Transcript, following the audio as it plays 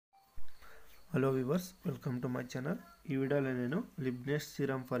Hello viewers, welcome to my channel. ఈ వీడియోలో నేను లిబ్నిట్జ్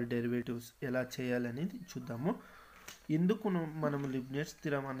థియరమ్ ఫర్ డెరివేటివ్స్ ఎలా చేయాలనేది చూద్దాము. ఎందుకు మనం లిబ్నిట్జ్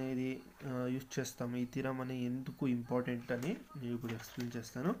థియరమ్ అనేది యూజ్ చేస్తాము, ఈ థియరమ్ అనేది ఎందుకు ఇంపార్టెంట్ అని నేను ఇప్పుడు ఎక్స్ప్లెయిన్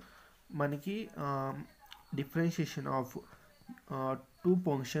చేస్తాను. మనకి differentiation of two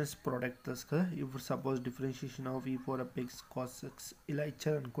functions product తెలుసు కదా. ఇప్పుడు సపోజ్ డిఫరెన్షియేషన్ ఆఫ్ ఈ power of X cos X ఇలా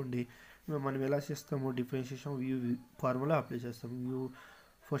ఇచ్చారనుకోండి, మనం ఎలా చేస్తాము, differentiation of you formula apply చేస్తాము. You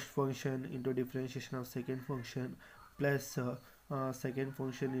first function into differentiation of second function plus second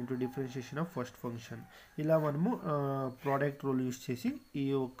function into differentiation of first function. ఇలా మనము ప్రోడక్ట్ రూల్ యూస్ చేసి ఈ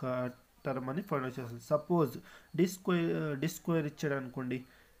యొక్క టర్మ్ అని ఫైండ్ అవుట్ చేస్తాం. సపోజ్ డి స్క్వేర్ ఇచ్చాడు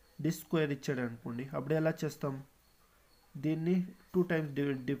అనుకోండి, అప్పుడు ఎలా చేస్తాం, దీన్ని 2 times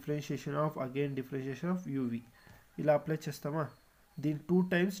differentiation of differentiation of UV ఇలా అప్లై చేస్తామా, దీన్ని 2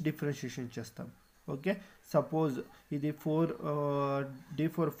 times డిఫరెన్షియేషన్ చేస్తాం. ఓకే, సపోజ్ ఇది 4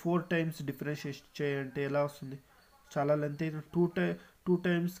 times డిఫరెన్షియేట్ చేయంటే ఎలా వస్తుంది, చాలా లెంత్ అవుతుంది. 2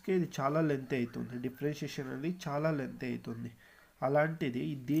 timesకి ఇది చాలా లెంత్ అవుతుంది, డిఫరెన్షియేషన్ అనేది చాలా లెంత్ అవుతుంది. అలాంటిది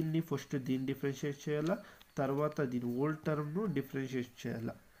దీన్ని ఫస్ట్ దీన్ని డిఫరెన్షియేట్ చేయాలా, తర్వాత దీని ఓల్డ్ టర్మ్ను డిఫరెన్షియేట్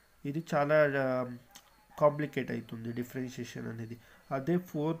చేయాలా. ఇది చాలా కాంప్లికేట్ అవుతుంది డిఫరెన్షియేషన్ అనేది. అదే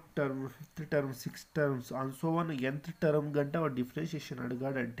 4th term, 5th term, 6th terms and so on nth term గంట డిఫరెన్షియేషన్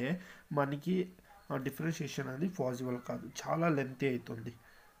అడిగాడంటే మనకి డిఫరెన్షియేషన్ అనేది పాసిబుల్ కాదు, చాలా లెంత్ అవుతుంది.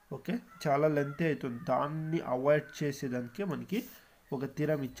 ఓకే, చాలా లెంత్ అవుతుంది. దాన్ని అవాయిడ్ చేసేదానికి మనకి ఒక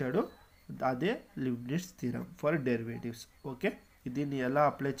థియరమ్ ఇచ్చాడు, అదే లిబ్నిట్జ్ థియరమ్ ఫర్ డెరివేటివ్స్. ఓకే, దీన్ని ఎలా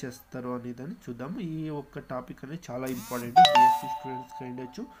అప్లై చేస్తారు అనేదని చూద్దాము. ఈ ఒక్క టాపిక్ అనేది చాలా ఇంపార్టెంట్. బిఎస్సి స్టూడెంట్స్కి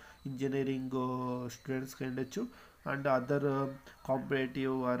ఉండొచ్చు, ఇంజనీరింగ్ స్టూడెంట్స్కి ఉండొచ్చు, and other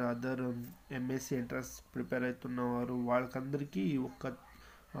competitive are other MSc entrance prepare అవుతున్నవారు వాళ్ళకందరికీ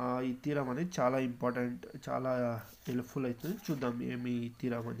ఈ థియరమ్ అనేది చాలా ఇంపార్టెంట్, చాలా హెల్ప్ఫుల్ అవుతుంది. చూద్దాం ఏమి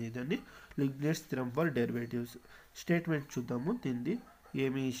theorem అనేదని. లిబ్నిట్జ్ theorem for derivatives statement చూద్దాము, దీన్ని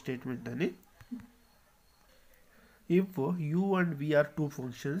ఏమి స్టేట్మెంట్ అని. If u and v are two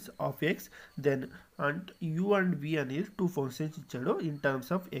functions of x, then and u and v అనేది 2 ఫంక్షన్స్ ఇచ్చాడు ఇన్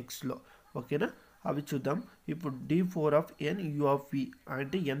టర్మ్స్ ఆఫ్ ఎక్స్లో. ఓకేనా, అవి చూద్దాం. ఇప్పుడు d4 of n u of v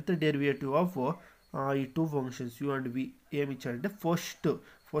అంటే ఎంత డెరివేటివ్ ఆఫ్ ఈ 2 ఫంక్షన్స్ u and v ఏమి ఇచ్చాడంటే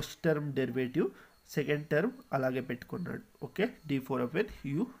first term derivative, second term అలాగే పెట్టుకున్నాడు. Okay, d4 of n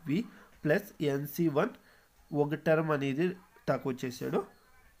u v plus nc1 ఒక టర్మ్ అనేది తక్కువ చేశాడు,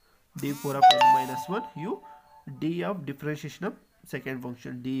 d4 of n minus 1 u d of differentiation of second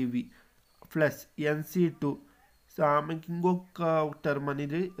function dv plus nc2 ఆమెకి ఇంకొక టర్మ్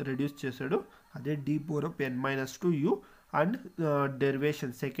అనేది రెడ్యూస్ చేశాడు, అదే d4 of n minus 2 u and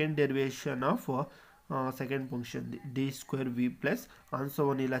second derivation of second function d square v plus ఆన్సో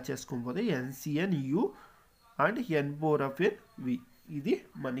అని ఇలా చేసుకొని పోతే ncn u and n4 of n v. ఇది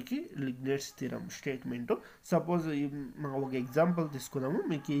మనకి లిబ్నిట్జ్ థియరమ్ స్టేట్మెంట్. సపోజ్ ఒక ఎగ్జాంపుల్ తీసుకున్నాము,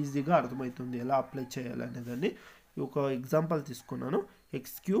 మీకు ఈజీగా అర్థమవుతుంది ఎలా అప్లై చేయాలనేదాన్ని. ఒక ఎగ్జాంపుల్ తీసుకున్నాను,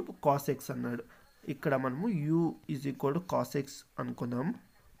 x³ cos x అన్నాడు. ఇక్కడ మనము u is equal to cos x అనుకున్నాము,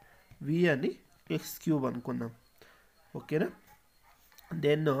 v అని x³ అనుకున్నాం. ఓకేనా,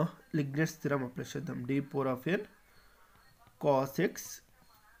 దెన్ లిబ్నిట్జ్ థియరమ్ అప్లై చేద్దాం. d4 of n cos x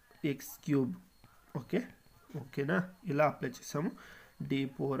x³. ఓకేనా, ఇలా అప్లై చేసాము.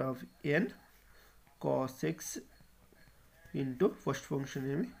 d4 of n cos x into first function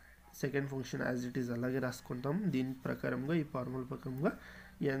ఏమి, second function as it is అలాగే రాసుకుంటాం. దీని ప్రకారంగా ఈ ఫార్ములా ప్రకారంగా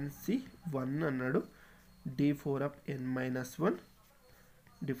nc1 అన్నాడు, d4 of n minus 1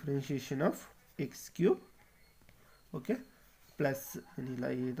 differentiation of x³. Okay, plus నేను ఇలా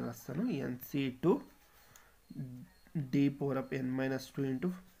రాస్తాను, nc2 d4 of n minus 2 into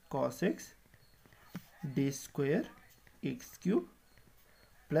cos x d square x³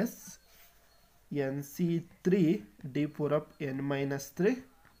 plus nc3 d4 of n minus 3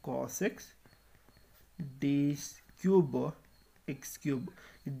 cos x d³ x³.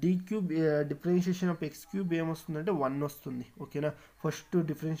 Differentiation of x³ ఏమొస్తుందంటే 1 వస్తుంది. ఓకేనా, first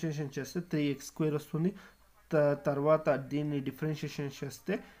differentiation చేస్తే 3x² వస్తుంది, తర్వాత దీన్ని డిఫరెన్షియేషన్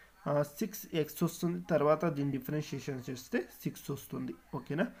చేస్తే 6x వస్తుంది, తర్వాత దీన్ని డిఫరెన్షియేషన్ చేస్తే 6 వస్తుంది.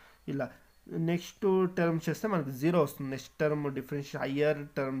 ఓకేనా, ఇలా నెక్స్ట్ టర్మ్ చేస్తే మనకు 0 వస్తుంది. Next term higher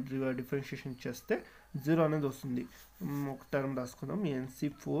term differentiation చేస్తే 0 అనేది వస్తుంది. ఒక term రాసుకుందాం,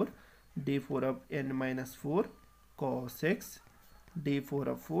 nc4 d4 of n minus 4 cos x d4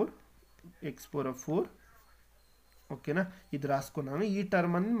 of 4 x4 of 4. ఓకేనా, ఇది రాసుకున్నాను. ఈ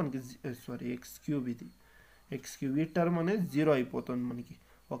టర్మ్ అనేది మనకి x³ ఇది x³ ఈ టర్మ్ అనేది 0 అయిపోతుంది మనకి.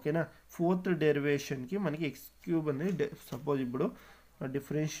 ఓకేనా, 4th డెరివేషన్కి మనకి x³ అనేది సపోజ్ ఇప్పుడు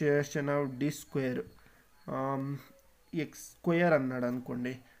differentiation of d square x² అన్నాడు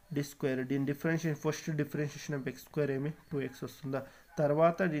అనుకోండి, డి స్క్వేర్. దీని differentiation first differentiation of X square ఏమి 2x వస్తుందా,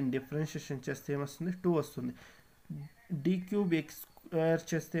 తర్వాత దీని డిఫరెన్షియేషన్ చేస్తే ఏమొస్తుంది 2 వస్తుంది. డి క్యూబ్ ఎక్స్ స్క్వేర్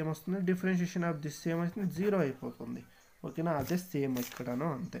చేస్తే ఏమొస్తుంది, డిఫరెన్షియేషన్ ఆఫ్ దిస్ ఏమవుతుంది 0 అయిపోతుంది. ఓకేనా, అదే సేమ్ ఇక్కడను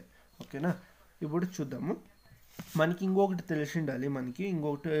అంతే. ఓకేనా, ఇప్పుడు చూద్దాము. మనకి ఇంకొకటి తెలిసి ఉండాలి. మనకి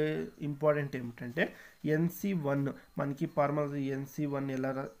ఇంకొకటి ఇంపార్టెంట్ ఏమిటంటే NC1. మనకి ఫార్ములా NC1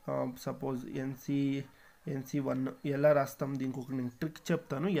 ఎలా సపోజ్ NC1 ఎలా రాస్తాం, దీనికి ఒక నేను ట్రిక్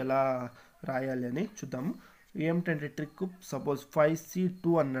చెప్తాను ఎలా రాయాలి అని చూద్దాము. ఏమిటంటే ట్రిక్, సపోజ్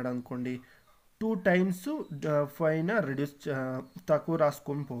 5C2 అన్నాడు అనుకోండి, 2 టైమ్స్ 5న రెడ్యూస్ తక్కువ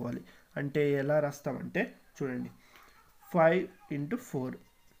రాసుకొని పోవాలి. అంటే ఎలా రాస్తామంటే చూడండి, 5 into 4.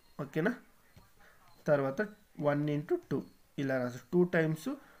 ఓకేనా, తర్వాత 1 into 2 ఇలా రాసి 2 టైమ్స్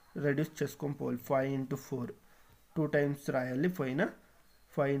రెడ్యూస్ చేసుకొని పోవాలి. 5 into 4 2 టైమ్స్ రాయాలి.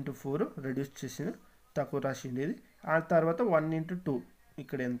 5 into 4 రెడ్యూస్ చేసిన తక్కువ రాసిండేది. ఆ తర్వాత 1 into 2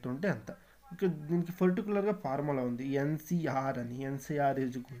 ఇక్కడ ఎంత ఉంటే అంత. ఓకే, దీనికి పర్టికులర్గా ఫార్ములా ఉంది NCR అని. NCR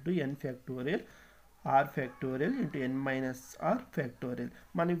is equal to N factorial R factorial into N minus R factorial.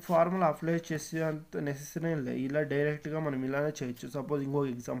 మన ఈ ఫార్ములా అప్లై చేసే అంత నెసెసరీ లేదు, ఇలా డైరెక్ట్గా మనం ఇలానే చేయొచ్చు. సపోజ్ ఇంకొక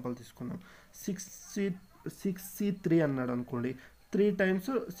ఎగ్జాంపుల్ తీసుకున్నాం. 6C3 అన్నాడు అనుకోండి, 3 టైమ్స్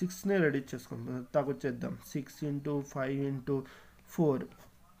 6నే రెడీ చేసుకుంటాం, తక్కువ చేద్దాం. 6 into 5 into 4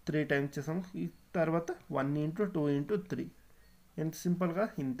 3 టైమ్స్ చేసాం. ఈ తర్వాత 1 into 2 into 3. ఎంత సింపుల్గా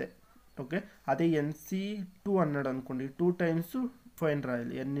ఇంతే. ఓకే, అదే NC2 అన్నాడు అనుకోండి, 2 టైమ్స్ 5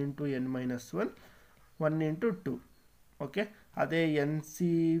 రాయాలి. N into N minus 1 1 into 2. Okay, అదే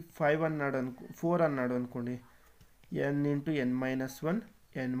NC5 అన్నాడు 4 అన్నాడు అనుకోండి, N into N minus 1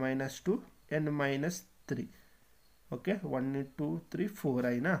 N minus 2 N minus 3. Okay, 1 2 3 4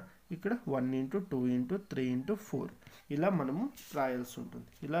 అయినా ఇక్కడ 1 into 2 into 3 into 4 ఇలా మనము రాయాల్సి ఉంటుంది.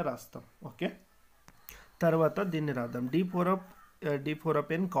 ఇలా రాస్తాం. ఓకే, తర్వాత దీన్ని రాద్దాం.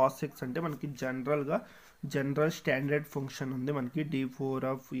 d4 cos x అంటే మనకి జనరల్ స్టాండర్డ్ ఫంక్షన్ ఉంది మనకి d4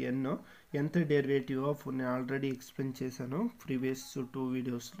 nth డెరివేటివ్ ఆఫ్, నేను ఆల్రెడీ ఎక్స్ప్లెయిన్ చేశాను ప్రీవియస్ 2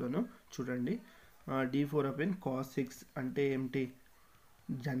 వీడియోస్లోను, చూడండి. d4 cos x అంటే ఏమిటి,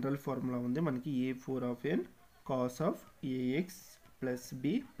 జనరల్ ఫార్ములా ఉంది మనకి a4 cos of ax plus b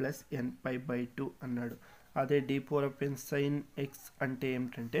plus nπ/2 అన్నాడు. అదే d4 sin x అంటే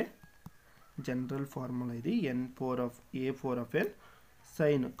ఏమిటంటే జనరల్ ఫార్ములా ఇది a4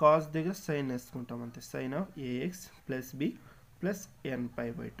 sin cos దగ్గర sin వేసుకుంటాం అంతే, sin of ax plus b plus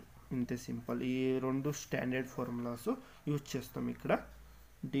nπ/2. ఇంతే సింపుల్. ఈ రెండు స్టాండర్డ్ ఫార్ములాస్ యూజ్ చేస్తాం ఇక్కడ.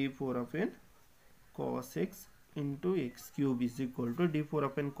 d4 cos x into X cube is equal to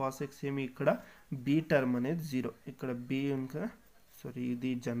d4 cos x ఏమి, ఇక్కడ b టర్మ్ అనేది 0, ఇక్కడ b ఇంకా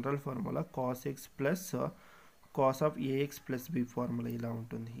ఇది general formula cos x plus cos of ax plus b formula ఇలా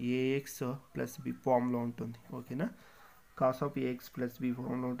ఉంటుంది. ax ప్లస్ b ఫార్ములా ఉంటుంది. ఓకేనా, cos of ax plus b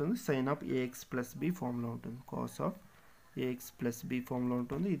formula ఉంటుంది, sin of ax plus b formula ఉంటుంది, cos of ax plus b formula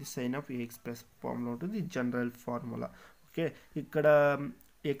ఉంటుంది, ఇది sin of ax plus formula ఉంటుంది. ఇది జనరల్ ఫార్ములా. ఓకే, ఇక్కడ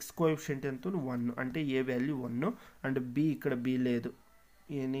ఎక్స్ కోఎఫిషియంట్ ఎంత 1 అంటే ఏ వాల్యూ 1 అండ్ b ఇక్కడ b లేదు,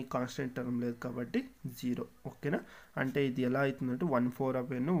 ఎనీ కాన్స్టెంట్ టర్మ్ లేదు కాబట్టి 0. ఓకేనా, అంటే ఇది ఎలా అవుతుందంటే 1/4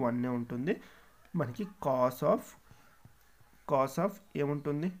 1 ఉంటుంది. మనకి కాస్ ఆఫ్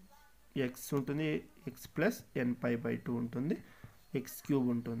ఏముంటుంది, ఎక్స్ ఉంటుంది, ఎక్స్ ప్లస్ nπ/2 ఉంటుంది, ఎక్స్ క్యూబ్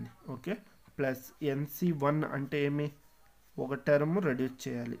ఉంటుంది. ఓకే, ప్లస్ NC1 అంటే ఏమి, ఒక టర్మ్ రెడ్యూస్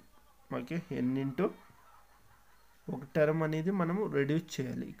చేయాలి. ఓకే, n ఇంటూ ఒక టర్మ్ అనేది మనము రెడ్యూస్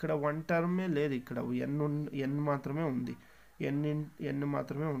చేయాలి. ఇక్కడ 1 టర్మే లేదు, ఇక్కడ n మాత్రమే ఉంది, n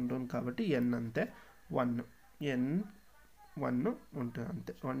మాత్రమే ఉంటుంది కాబట్టి n అంతే 1, n 1 ఉంటుంది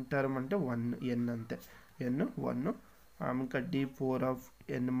అంతే. 1 టర్మ్ అంటే 1, n అంతే, n 1. ఇంకా d4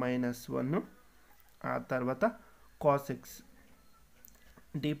 n-1, ఆ తర్వాత cos x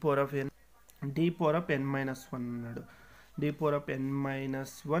d4 n-1 అన్నాడు. d4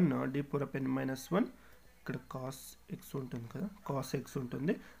 n-1 ఇక్కడ cos x ఉంటుంది కదా, cos x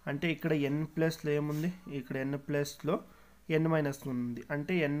ఉంటుంది. అంటే ఇక్కడ n ప్లస్లో ఏముంది, ఇక్కడ n ప్లస్లో n-1 ఉంది,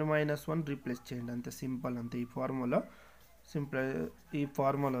 అంటే n-1 రీప్లేస్ చేయండి అంతే, సింపుల్ అంతే. ఈ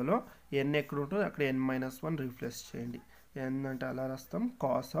ఫార్ములాలో n ఎక్కడ ఉంటుందో అక్కడ n-1 రీప్లేస్ చేయండి. n అంటే అలా రాస్తాం,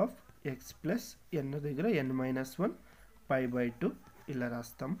 cos of x plus n దగ్గర n-1 π/2 ఇలా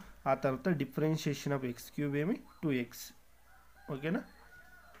రాస్తాం. ఆ తర్వాత డిఫరెన్షియేషన్ ఆఫ్ ఎక్స్ క్యూబ్ ఏమి 2x. ఓకేనా,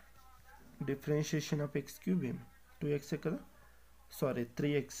 డిఫరెన్షియేషన్ ఆఫ్ ఎక్స్ క్యూబ్ ఏమి 2x కదా, sorry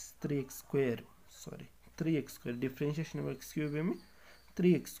 3x square, differentiation of X cube ఏమి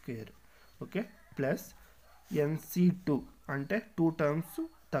 3x². ఓకే, ప్లస్ NC2 అంటే 2 టర్మ్స్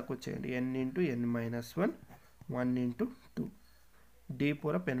తక్కువ చేయండి, n into n-1 1 into 2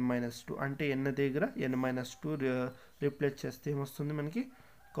 d4 n-2 అంటే n దగ్గర n-2 రీప్లేస్ చేస్తే ఏమొస్తుంది మనకి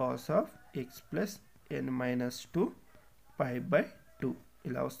cos of X plus N minus 2 pi by 2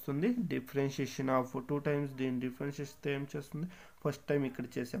 ఇలా వస్తుంది. డిఫరెన్షియేషన్ ఆఫ్ 2 టైమ్స్ దీని డిఫరెన్షియేషన్ ఏం చేస్తుంది, ఫస్ట్ టైం ఇక్కడ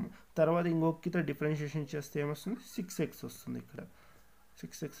చేసాము, తర్వాత ఇంకొకతో డిఫరెన్షియేషన్ చేస్తే ఏమొస్తుంది 6x వస్తుంది. ఇక్కడ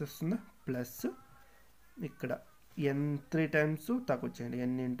 6x వస్తుంది ప్లస్ ఇక్కడ n 3 టైమ్స్ తక్కువ చేయండి,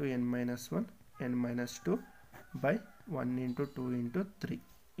 n into n minus 1 n minus 2 by 1 into 2 into 3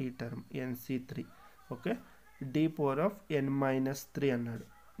 ఈ term nc3. Okay, d power of n minus 3 అన్నాడు.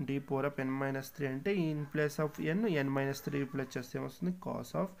 d power of n minus 3 అంటే in place of n minus 3 plus చేస్తే ఏమొస్తుంది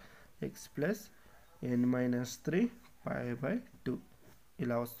cos of X plus n minus 3 pi by 2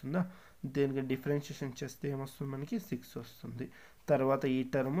 ఇలా వస్తుందా. దీనికి differentiation చేస్తే ఏమొస్తుంది మనకి 6 వస్తుంది. తర్వాత ఈ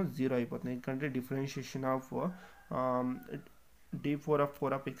టర్మ్ 0 అయిపోతుంది, ఎందుకంటే differentiation of d4 of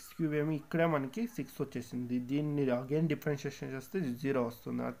 4 of X cube ఏమి ఇక్కడే మనకి 6 వచ్చేసింది. దీన్ని అగైన్ డిఫరెన్షియేషన్ చేస్తే 0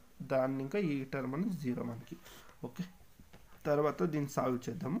 వస్తుంది, దాన్ని ఇంకా ఈ టర్మ్ అనేది 0 మనకి. ఓకే, తర్వాత దీన్ని సాల్వ్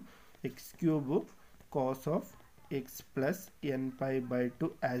చేద్దాము. X cube cos of X plus N pi by 2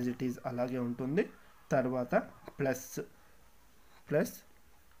 as it is అలాగే ఉంటుంది. తర్వాత ప్లస్ ప్లస్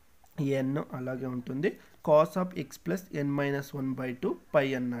ఎన్ అలాగే ఉంటుంది. Cos of X plus N minus 1 by 2 పై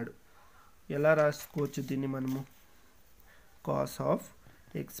అన్నాడు. ఎలా రాసుకోవచ్చు దీన్ని మనము, cos of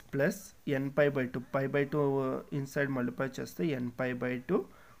X plus N pi by 2 pi by 2 inside multiply చేస్తే ఎన్ pi by 2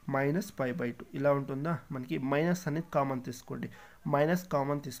 minus pi by 2 ఇలా ఉంటుందా. మనకి మైనస్ అనేది కామన్ తీసుకోండి, మైనస్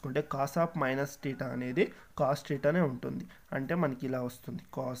కామన్ తీసుకుంటే కాస్ ఆఫ్ మైనస్ టీటా అనేది కాస్ టీటానే ఉంటుంది, అంటే మనకి ఇలా వస్తుంది.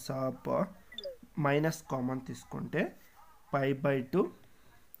 కాస్ ఆఫ్ మైనస్ కామన్ తీసుకుంటే pi by 2,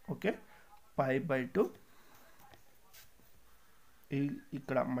 okay, pi by 2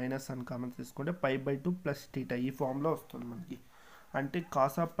 ఇక్కడ మైనస్ అని కామన్ తీసుకుంటే పై బై 2 ప్లస్ టీటా ఈ ఫామ్లో వస్తుంది మనకి. అంటే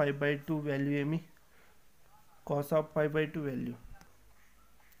cos of pi by 2 value ఏమి, cos of pi by 2 value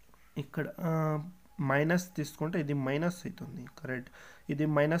ఇక్కడ మైనస్ తీసుకుంటే ఇది మైనస్ అవుతుంది, కరెక్ట్, ఇది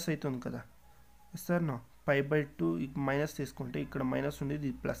మైనస్ అవుతుంది కదా sir. No, pi by 2 minus తీసుకుంటే ఇక్కడ మైనస్ ఉంది, ఇది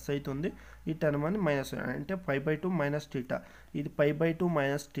ప్లస్ అవుతుంది, ఈ టర్మ్ అని మైనస్, అంటే పై బై 2 మైనస్ టీటా. ఇది pi by 2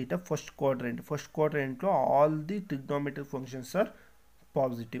 minus theta first క్వాడ్రంట్లో all the trigonometric functions are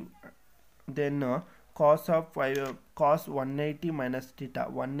positive. Then cos of cos 180 minus theta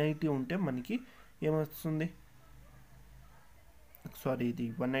 180 ఉంటే మనకి ఏమొస్తుంది, సారీ ఇది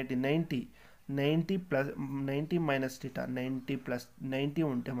 180 90 ప్లస్ 90 మైనస్ టీటా 90 ప్లస్ 90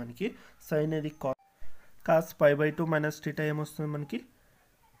 ఉంటే మనకి సైన్ అది cos pi by 2 minus theta ఏమొస్తుంది మనకి,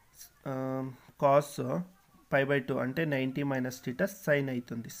 కాస్ పై బై 2 అంటే 90 మైనస్ టీటా సైన్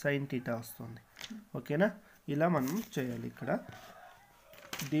అవుతుంది, సైన్ టీటా వస్తుంది. ఓకేనా, ఇలా మనం చేయాలి. ఇక్కడ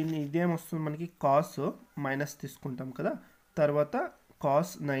దీన్ని ఇదేమొస్తుంది మనకి కాస్ మైనస్ తీసుకుంటాం కదా, తర్వాత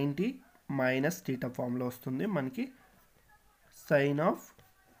కాస్ 90 మైనస్ టీటా ఫామ్లో వస్తుంది మనకి sign of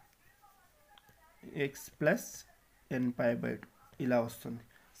X plus N pi by 2 ఇలా వస్తుంది.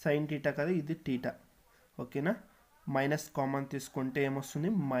 సైన్ టీటా కదా, ఇది టీటా. ఓకేనా, మైనస్ కామన్ తీసుకుంటే ఏమొస్తుంది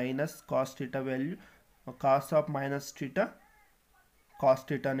minus cos theta value, cos of minus theta cos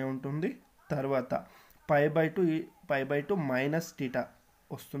టీటానే ఉంటుంది. తర్వాత పై బై 2 మైనస్ టీటా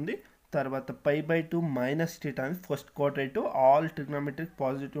వస్తుంది. తర్వాత పై బై 2 మైనస్ టీటా అని ఫస్ట్ క్వాడ్రేట్ ఆల్ ట్రిగ్నోమెట్రిక్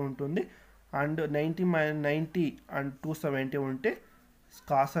పాజిటివ్ ఉంటుంది. అండ్ 90 అండ్ 270 ఉంటే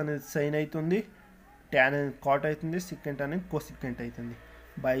కాస్ అనేది సైన్ అవుతుంది, ట్యాన్ అనేది కాట్ అవుతుంది, సికెంట్ అనేది కోసికెంట్ అవుతుంది.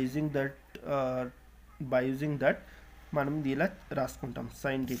 బై యూజింగ్ దట్ మనం ఇలా రాసుకుంటాం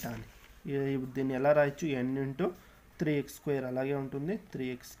సైన్ టీటా అని. దీన్ని ఎలా రాయొచ్చు, n ఇంటూ 3x² అలాగే ఉంటుంది,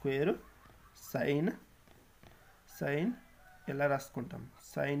 3x² సైన్ ఎలా రాసుకుంటాం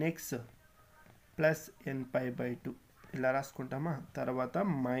sign X plus N pi by 2 ఇలా రాసుకుంటామా. తర్వాత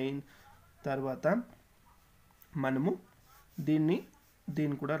మనము దీన్ని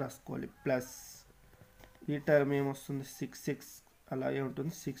కూడా రాసుకోవాలి, ప్లస్ ఈ టర్మ్ ఏమొస్తుంది 6x అలాగే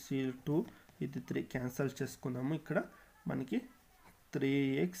ఉంటుంది, 6 2 ఇది 3 క్యాన్సల్ చేసుకున్నాము. ఇక్కడ మనకి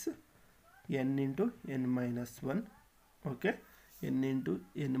 3x n into n minus 1, okay, n into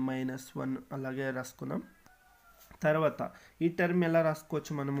n minus 1 అలాగే రాసుకున్నాం. తర్వాత ఈ టర్మ్ ఎలా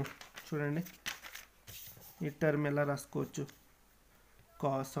రాసుకోవచ్చు మనము చూడండి, ఈ టర్మ్ ఎలా రాసుకోవచ్చు,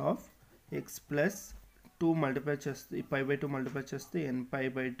 cos of X plus 2 multiply చేస్తే పై బై 2 మల్టిప్లై చేస్తే n pi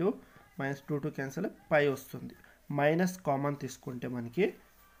by 2 minus 2 cancel పై వస్తుంది. మైనస్ కామన్ తీసుకుంటే మనకి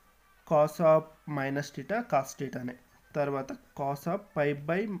cos of minus theta cos టీటానే. తర్వాత cos of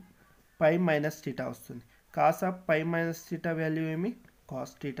pi minus theta వస్తుంది. Cos of pi minus theta value ఏమి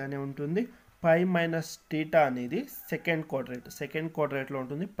cos టీటానే ఉంటుంది. Pi minus theta అనేది సెకండ్ క్వాడ్రేట్లో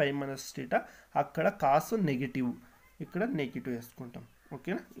ఉంటుంది. పై మైనస్ టీటా అక్కడ కాసు నెగిటివ్, ఇక్కడ నెగిటివ్ వేసుకుంటాం.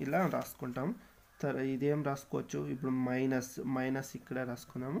 ఓకేనా, ఇలా రాసుకుంటాం. ఇదేం రాసుకోవచ్చు ఇప్పుడు మైనస్ ఇక్కడ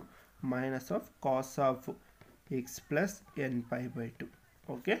రాసుకున్నాము, minus of cos of X plus N pi by 2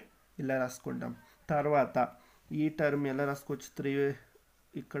 okay, ఇలా రాసుకుంటాం. తర్వాత ఈ టర్మ్ ఎలా రాసుకోవచ్చు, 3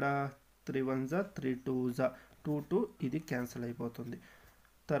 ఇక్కడ 3 1 3 2 ఇది క్యాన్సిల్ అయిపోతుంది.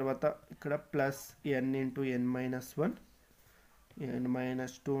 తర్వాత ఇక్కడ plus n into n minus 1 n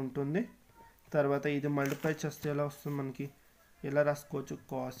minus 2 ఉంటుంది. తర్వాత ఇది మల్టిప్లై చేస్తే ఎలా వస్తుంది మనకి, ఎలా రాసుకోవచ్చు,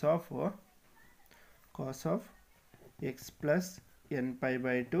 cos of X plus npi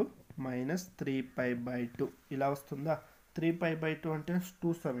by 2 minus 3pi by 2 ఇలా వస్తుందా. 3pi బై 2 అంటే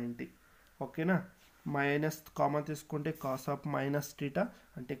 270, ఓకేనా. మైనస్ కామన్ తీసుకుంటే కాస్ ఆఫ్ మైనస్ టీటా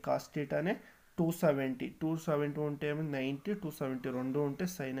అంటే కాస్ టీటానే 270 ఉంటే ఏమో 90, 270 రెండు ఉంటే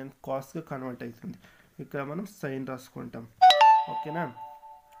సైన్ అండ్ కాస్గా కన్వర్ట్ అవుతుంది. ఇక్కడ మనం సైన్ రాసుకుంటాం, ఓకేనా.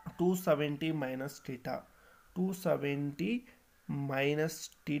 270 మైనస్ టీటా, 270 మైనస్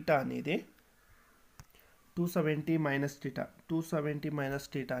టీటా అనేది 270 మైనస్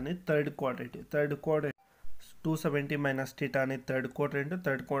టీటా అనేది థర్డ్ క్వాడ్రంట్ 270 మైనస్ టీటా అనేది థర్డ్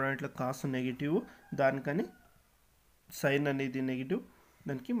క్వాడ్రంట్లో కాస్ నెగిటివ్, దానికని సైన్ అనేది నెగిటివ్,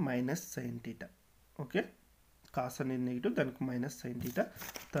 దానికి minus sine theta. Okay, cos అనేది నెగిటివ్, దానికి మైనస్ సైన్ టీటా.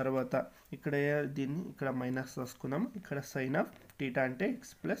 తర్వాత ఇక్కడ దీన్ని ఇక్కడ మైనస్ రాసుకున్నాము, ఇక్కడ సైన్ ఆఫ్ టీటా అంటే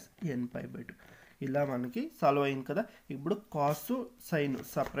ఎక్స్ ప్లస్ npi బై 2. ఇలా మనకి సాల్వ్ అయింది కదా. ఇప్పుడు కాస్ సైన్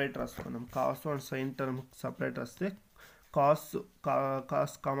సపరేట్ రాసుకున్నాం, cos and sign term separate రాస్తే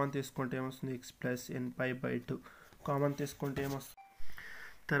కాస్ కామన్ తీసుకుంటే ఏమొస్తుంది, X plus npi by 2 common తీసుకుంటే ఏమొస్తుంది.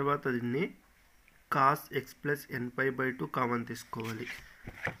 తర్వాత దీన్ని cos X plus npi by 2 common తీసుకోవాలి,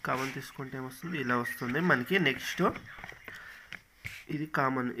 కామన్ తీసుకుంటే ఏమొస్తుంది, ఇలా వస్తుంది మనకి. నెక్స్ట్ ఇది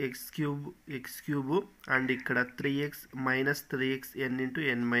కామన్ ఎక్స్ క్యూబ్ అండ్ ఇక్కడ 3x minus 3x n into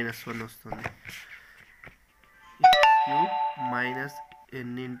n minus 1 వస్తుంది. Cube minus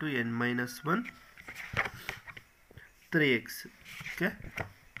n into n minus 1 3x, okay,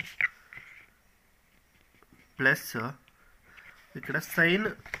 plus ఇక్కడ సైన్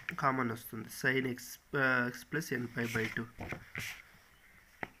కామన్ వస్తుంది, sign X plus npi by 2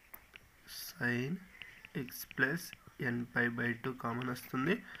 sign X plus npi by 2 common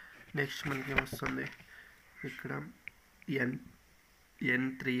వస్తుంది. Next మనకి ఏమొస్తుంది, ఇక్కడ n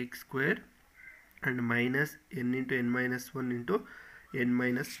 3x square and minus n into n minus 1 into n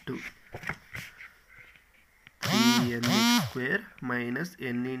minus 2 3nx square minus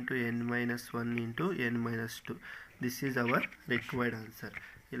n into n minus 1 into n minus 2. This is our required answer.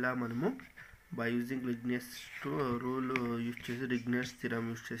 ఇలా మనము by using లిగ్నెస్ rule use చేసి, లిగ్నెస్ theorem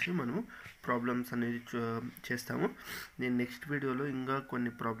use చేసి మనము problems అనేది చేస్తాము. నేను next వీడియోలో ఇంకా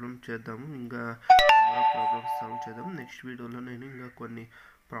కొన్ని ప్రాబ్లమ్స్ చేద్దాము, ఇంకా ప్రాబ్లమ్స్ సాల్వ్ చేద్దాం. నెక్స్ట్ వీడియోలో నేను ఇంకా కొన్ని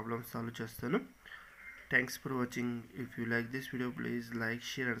ప్రాబ్లమ్స్ సాల్వ్ చేస్తాను. Thanks for watching. If you like this video please like,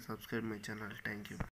 share and subscribe my channel. Thank you.